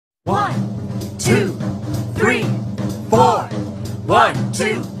1, 2, 3, 4. 1,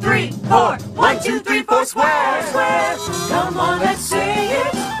 2, 3, 4. 1, 2, 3, 4, square, square. Come on, let's say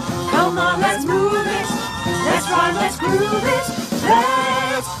it. Come on, let's move it. Let's rhyme, let's groove it.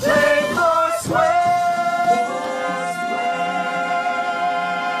 Let's play for square.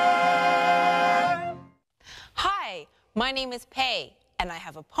 Hi, my name is Pei, and I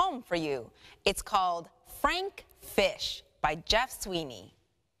have a poem for you. It's called Frank Fish by Jeff Sweeney.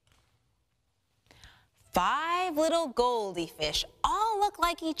 5 little goldie fish all look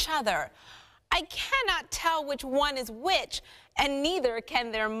like each other. I cannot tell which one is which, and neither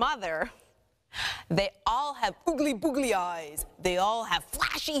can their mother. They all have oogly boogly eyes. They all have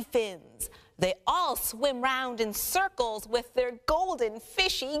flashy fins. They all swim round in circles with their golden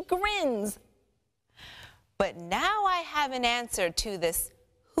fishy grins. But now I have an answer to this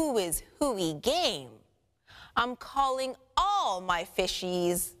who is whoey game. I'm calling all my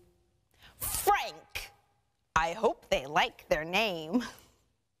fishies Frank. I hope they like their name.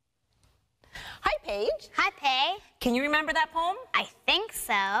 Hi, Paige. Hi, Pei. Can you remember that poem? I think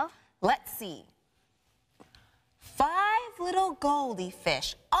so. Let's see. 5 little goldie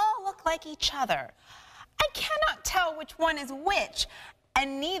fish all look like each other. I cannot tell which one is which,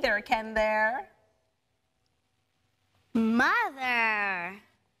 and neither can their mother.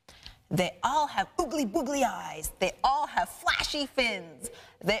 They all have oogly boogly eyes. They all have flashy fins.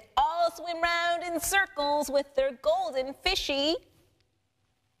 They all swim round in circles with their golden fishy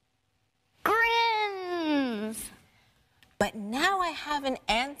grins. But now I have an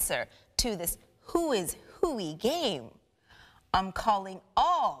answer to this who is whoey game. I'm calling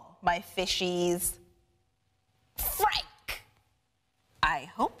all my fishies Frank. I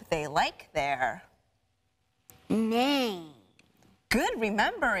hope they like their name. Good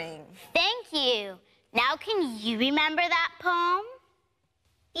remembering. Thank you. Now can you remember that poem?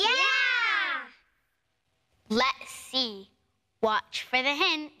 Yeah! Let's see. Watch for the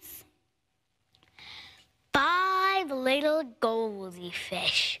hints. 5 little goldie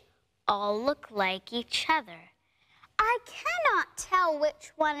fish all look like each other. I cannot tell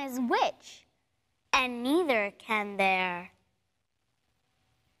which one is which, and neither can their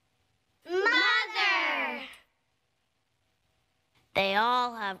mother. They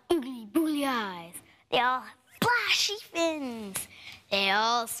all have oogly boogly eyes. They all have flashy fins. They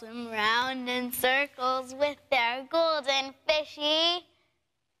all swim round in circles with their golden fishy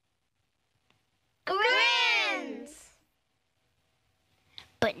grins.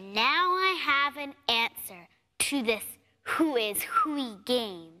 But now I have an answer to this who is whoey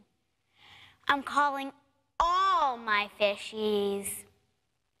game. I'm calling all my fishies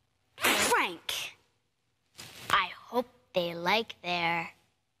Frank. I hope they like their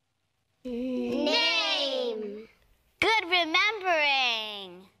name. Good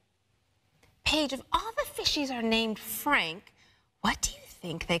remembering. Paige, if all the fishies are named Frank, what do you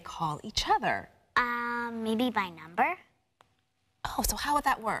think they call each other? Maybe by number. Oh, so how would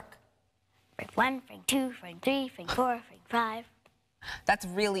that work? Frank 1, Frank 2, Frank 3, Frank 4, Frank 5. That's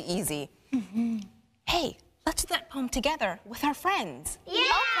really easy. Hey, let's do that poem together with our friends. Yeah!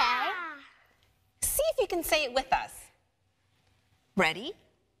 Okay. See if you can say it with us. Ready?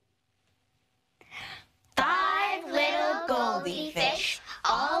 5 little goldie fish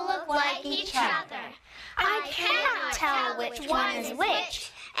all look like each other. I cannot tell which one is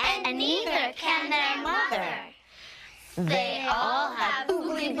which, and neither can their mother. They all have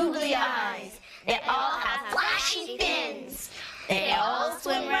oogly boogly eyes. They all have flashy fins. They all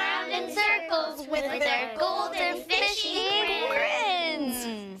swim round in circles with their golden fishy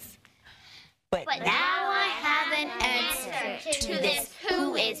grins. But now I have an answer to this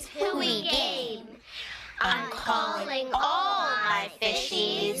who is whoey game. I'm calling all my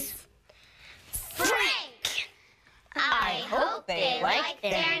fishies Frank. I hope they like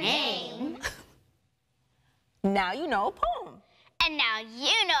their name. Now you know a poem. And now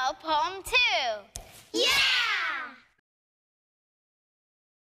you know a poem too. Yeah!